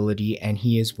accountability, and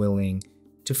he is willing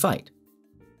to fight.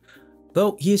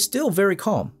 Though he is still very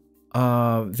calm,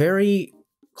 very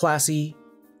classy,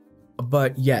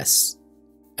 but yes,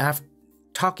 after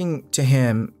talking to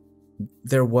him,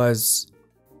 there was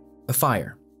a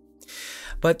fire.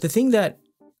 But the thing that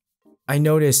I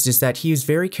noticed is that he was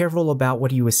very careful about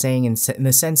what he was saying in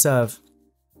the sense of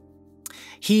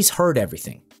he's heard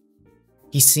everything.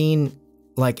 He's seen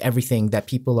like everything that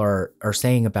people are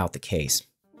saying about the case.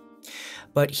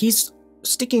 But he's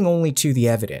sticking only to the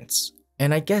evidence.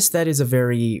 And I guess that is a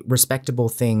very respectable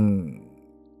thing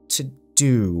to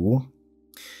do.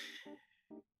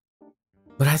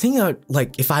 But I think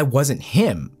like if I wasn't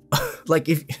him, like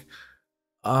if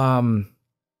what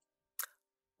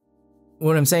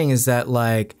I'm saying is that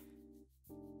like,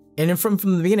 and from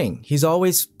the beginning, he's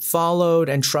always followed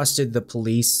and trusted the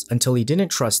police until he didn't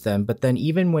trust them. But then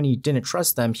even when he didn't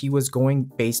trust them, he was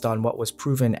going based on what was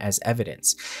proven as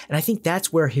evidence. And I think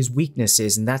that's where his weakness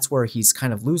is. And that's where he's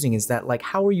kind of losing, is that like,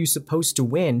 how are you supposed to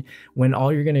win when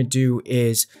all you're going to do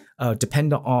is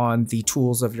depend on the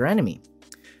tools of your enemy?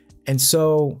 And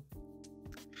so,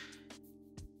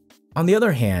 on the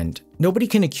other hand, nobody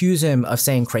can accuse him of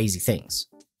saying crazy things.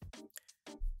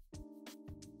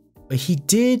 But he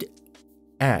did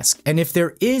ask, and if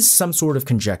there is some sort of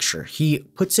conjecture, he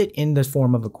puts it in the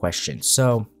form of a question.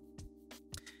 So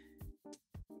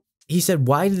he said,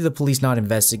 why did the police not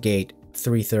investigate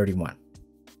 331?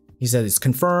 He said it's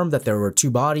confirmed that there were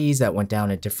 2 bodies that went down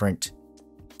at different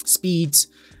speeds.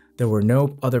 There were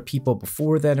no other people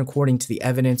before then, according to the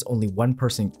evidence. Only one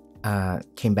person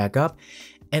came back up.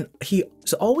 And he's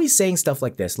always saying stuff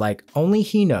like this, like only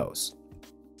he knows.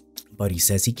 But he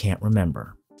says he can't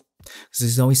remember. So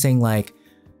he's always saying like,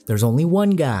 there's only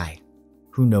one guy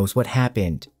who knows what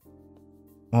happened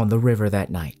on the river that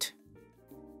night.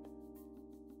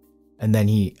 And then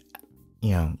he,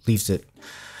 leaves it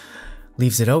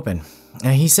open.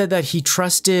 And he said that he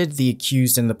trusted the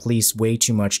accused and the police way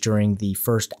too much during the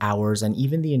first hours and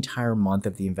even the entire month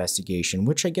of the investigation,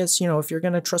 which I guess, if you're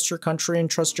going to trust your country and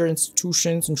trust your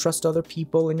institutions and trust other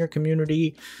people in your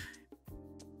community,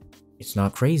 it's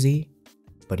not crazy,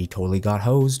 but he totally got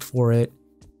hosed for it.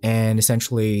 and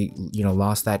essentially,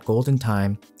 lost that golden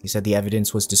time. He said the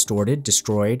evidence was distorted,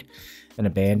 destroyed, and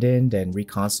abandoned and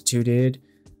reconstituted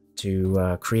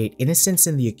to create innocence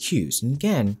in the accused. And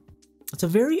again, it's a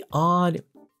very odd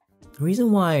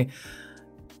reason why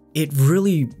it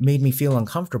really made me feel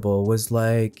uncomfortable was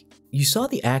like, you saw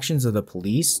the actions of the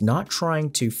police not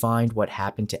trying to find what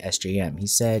happened to SJM. He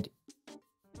said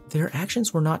their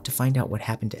actions were not to find out what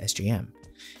happened to SJM.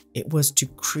 It was to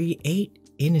create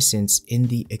innocence in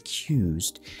the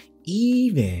accused,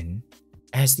 even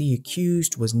as the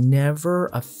accused was never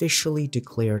officially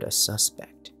declared a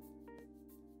suspect.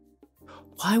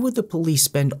 Why would the police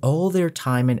spend all their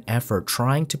time and effort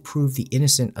trying to prove the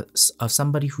innocence of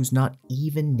somebody who's not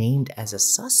even named as a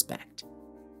suspect?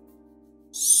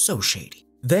 So shady.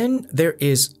 Then there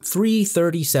is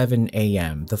 3:37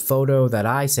 a.m. The photo that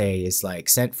I say is like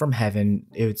sent from heaven.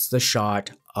 It's the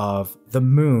shot of the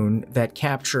moon that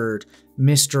captured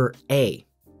Mr. A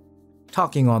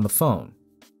talking on the phone.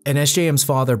 And SJM's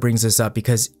father brings this up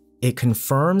because it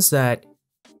confirms that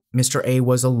Mr. A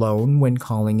was alone when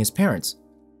calling his parents.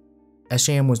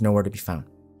 SJM was nowhere to be found.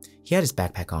 He had his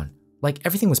backpack on. Like,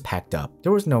 everything was packed up.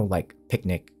 There was no, like,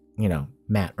 picnic,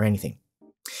 mat or anything.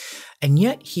 And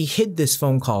yet, he hid this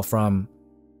phone call from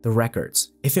the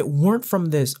records. If it weren't from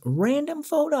this random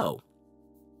photo,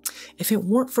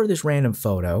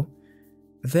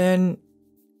 then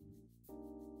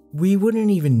we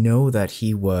wouldn't even know that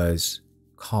he was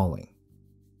calling.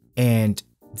 And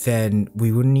then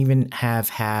we wouldn't even have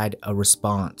had a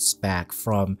response back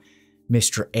from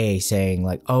Mr. A saying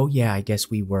like, oh yeah, I guess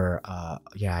we were,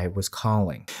 I was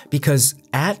calling. Because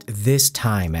at this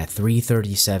time, at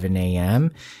 3:37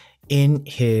 a.m., in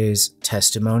his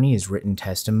testimony, his written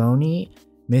testimony,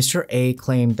 Mr. A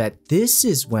claimed that this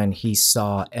is when he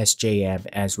saw SJM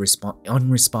as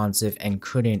unresponsive and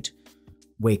couldn't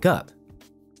wake up.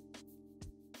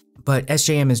 But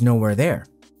SJM is nowhere there.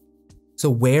 So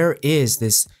where is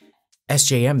this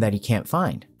SJM that he can't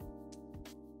find?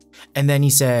 And then he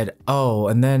said, oh,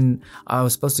 and then I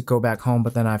was supposed to go back home,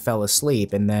 but then I fell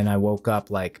asleep. And then I woke up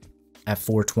like at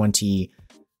 4:20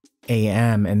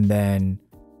 a.m. And then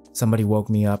somebody woke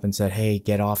me up and said, hey,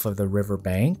 get off of the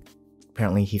riverbank.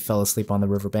 Apparently he fell asleep on the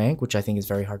riverbank, which I think is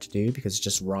very hard to do because it's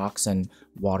just rocks and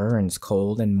water and it's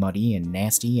cold and muddy and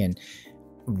nasty and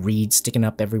reeds sticking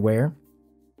up everywhere.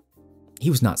 He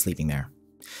was not sleeping there.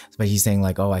 But he's saying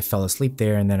like, oh, I fell asleep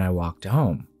there and then I walked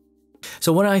home.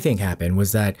 So what I think happened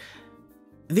was that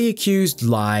the accused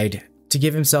lied to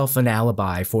give himself an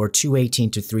alibi for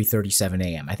 2:18 to 3:37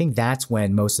 a.m. I think that's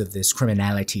when most of this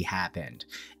criminality happened.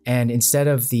 And instead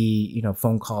of the,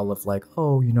 phone call of like,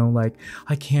 oh, like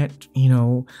I can't,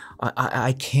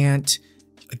 I can't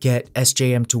get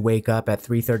SJM to wake up at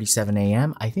 3:37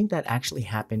 a.m. I think that actually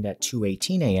happened at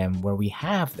 2:18 a.m. where we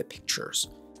have the pictures.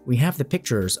 We have the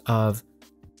pictures of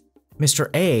Mr.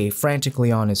 A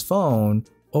frantically on his phone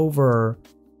over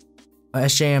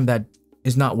SJM that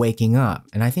is not waking up.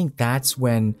 And I think that's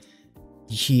when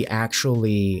he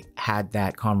actually had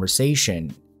that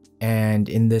conversation. And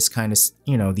in this kind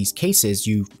of, these cases,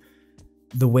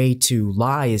 the way to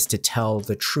lie is to tell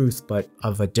the truth, but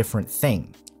of a different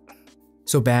thing.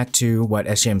 So back to what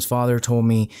SJM's father told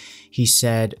me, he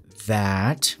said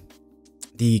that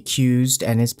the accused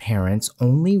and his parents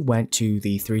only went to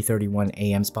the 3:31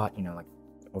 a.m. spot, like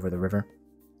over the river,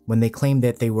 when they claimed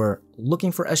that they were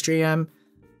looking for SJM.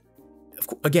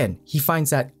 Again, he finds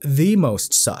that the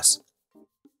most sus.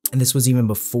 And this was even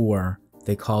before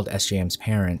they called SJM's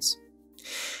parents.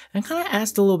 And kind of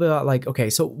asked a little bit about like, okay,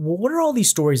 so what are all these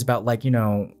stories about like,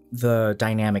 the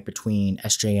dynamic between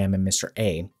SJM and Mr.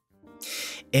 A?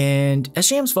 And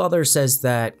SJM's father says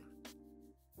that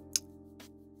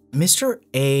Mr.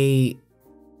 A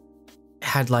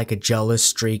had like a jealous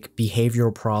streak,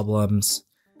 behavioral problems,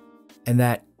 and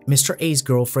that Mr. A's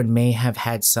girlfriend may have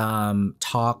had some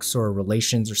talks or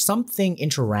relations or something,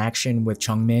 interaction with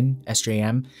Jung-min,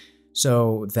 SJM,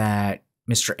 so that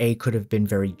Mr. A could have been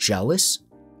very jealous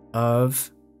of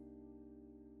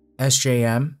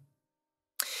SJM.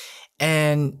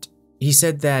 And he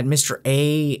said that Mr.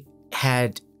 A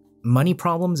had money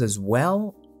problems as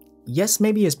well. Yes,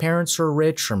 maybe his parents are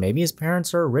rich, or maybe his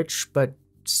parents are rich, but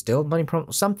still money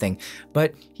problems, something.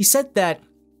 But he said that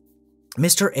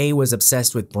Mr. A was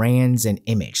obsessed with brands and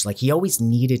image. Like, he always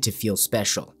needed to feel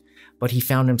special, but he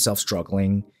found himself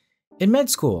struggling in med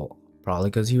school, probably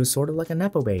because he was sort of like a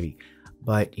nepo baby.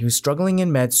 But he was struggling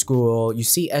in med school. You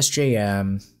see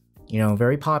SJM,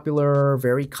 very popular,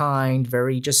 very kind,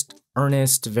 very just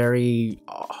earnest, very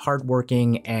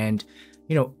hardworking, and,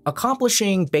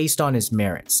 accomplishing based on his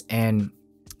merits. And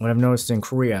what I've noticed in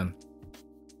Korea,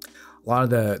 a lot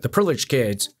of the privileged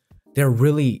kids, they're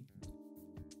really,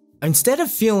 instead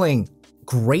of feeling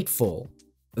grateful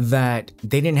that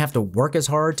they didn't have to work as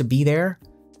hard to be there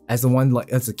as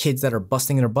the kids that are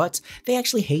busting their butts, they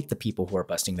actually hate the people who are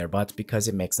busting their butts because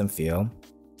it makes them feel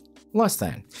less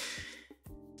than.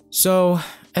 So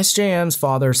SJM's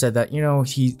father said that,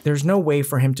 there's no way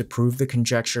for him to prove the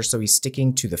conjecture, so he's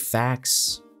sticking to the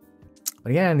facts. But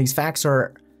again, these facts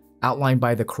are outlined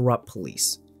by the corrupt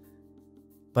police.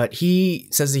 But he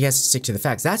says he has to stick to the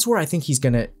facts. That's where I think he's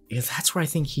going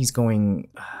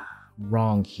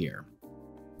wrong here.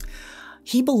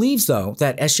 He believes, though,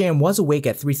 that SJM was awake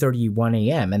at 3:31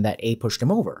 a.m. and that A pushed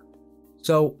him over.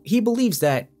 So he believes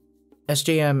that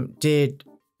SJM did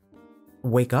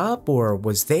wake up or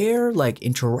was there, like,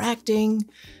 interacting.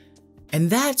 And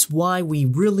that's why we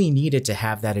really needed to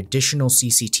have that additional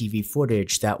CCTV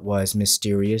footage that was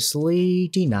mysteriously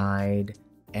denied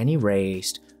and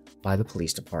erased by the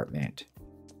police department.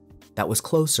 That was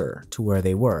closer to where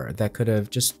they were. That could have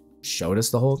just showed us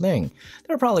the whole thing.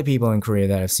 There are probably people in Korea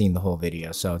that have seen the whole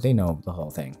video, so they know the whole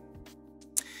thing.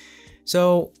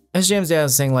 So SJM's dad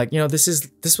was saying, like,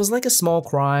 this was like a small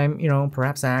crime,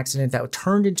 perhaps an accident that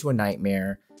turned into a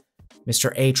nightmare.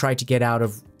 Mr. A tried to get out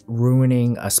of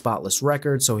ruining a spotless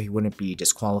record so he wouldn't be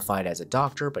disqualified as a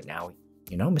doctor, but now,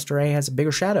 Mr. A has a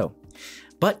bigger shadow.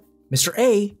 But Mr.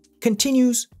 A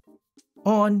continues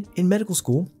on in medical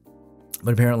school,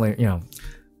 but apparently,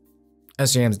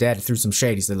 SJM's dad threw some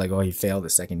shade. He said, like, oh, he failed the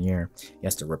second year. He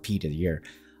has to repeat a year.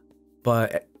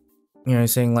 But,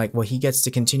 he's saying, like, well, he gets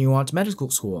to continue on to medical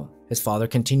school. His father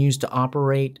continues to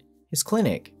operate his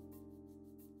clinic.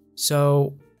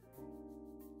 So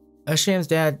SJM's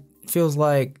dad feels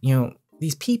like,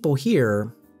 these people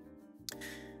here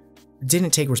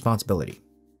didn't take responsibility.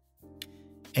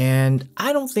 And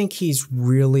I don't think he's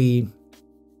really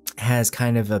has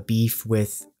kind of a beef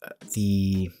with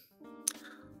the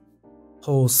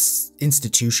whole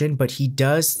institution, but he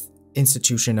does,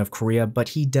 institution of Korea, but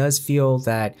he does feel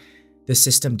that the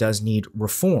system does need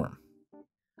reform.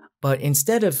 But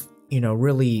instead of,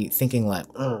 really thinking like,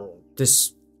 oh,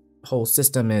 this whole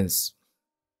system is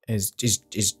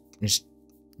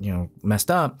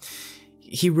messed up,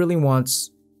 he really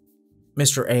wants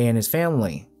Mr. A and his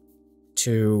family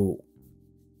to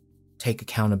take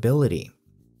accountability.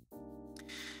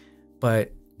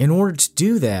 But in order to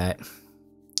do that,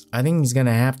 I think he's going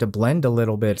to have to blend a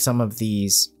little bit some of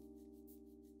these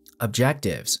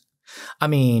objectives. I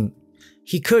mean,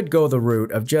 he could go the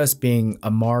route of just being a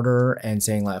martyr and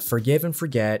saying, like, forgive and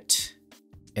forget,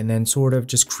 and then sort of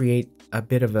just create a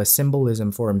bit of a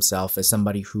symbolism for himself as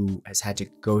somebody who has had to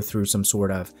go through some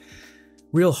sort of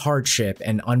real hardship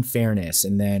and unfairness,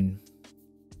 and then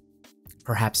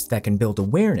perhaps that can build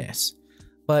awareness.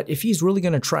 But if he's really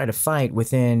going to try to fight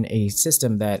within a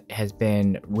system that has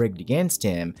been rigged against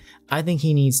him, I think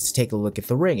he needs to take a look at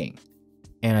the rigging.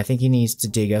 And I think he needs to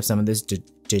dig up some of this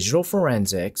digital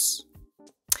forensics,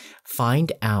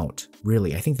 find out,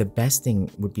 really, I think the best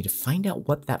thing would be to find out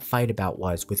what that fight about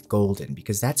was with Golden,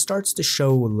 because that starts to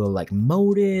show a little, like,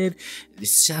 motive. It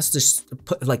has to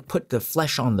put the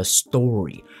flesh on the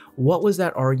story. What was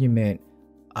that argument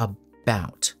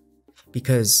about?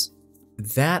 Because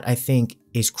that, I think,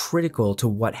 is critical to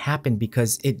what happened,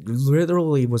 because it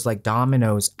literally was like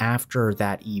dominoes after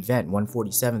that event.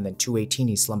 147, then 218,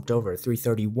 he slumped over.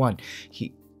 331,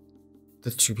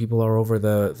 the two people are over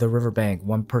the riverbank.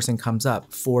 One person comes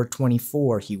up.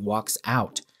 424, he walks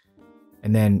out.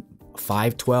 And then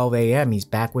 5:12 a.m., he's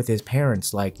back with his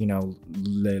parents, like,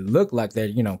 they look like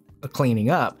they're, cleaning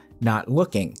up, not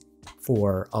looking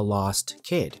for a lost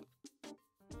kid.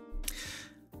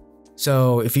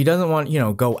 So if he doesn't want,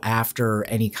 go after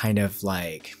any kind of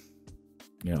like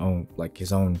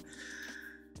his own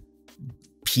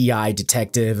PI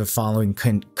detective of following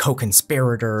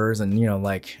co-conspirators and,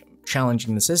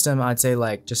 challenging the system, I'd say,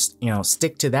 like, just,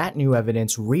 stick to that new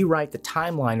evidence, rewrite the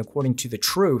timeline according to the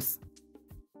truth,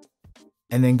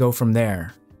 and then go from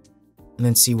there, and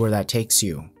then see where that takes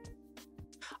you.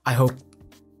 I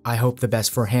hope the best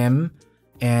for him,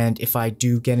 and if I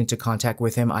do get into contact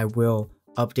with him, I will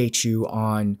update you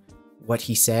on what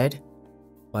he said.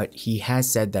 But he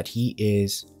has said that he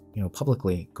is,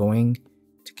 publicly going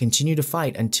to continue to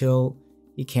fight until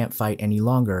he can't fight any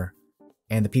longer.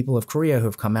 And the people of Korea who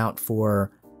have come out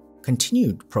for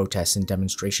continued protests and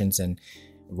demonstrations and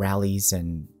rallies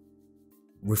and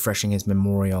refreshing his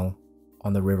memorial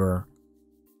on the river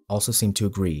also seem to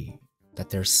agree that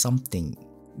there's something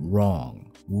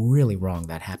wrong, really wrong,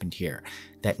 that happened here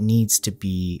that needs to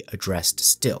be addressed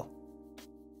still.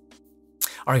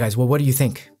 All right, guys, well, what do you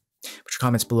think? Put your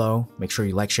comments below. Make sure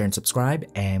you like, share, and subscribe,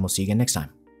 and we'll see you again next time.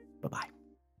 Bye-bye.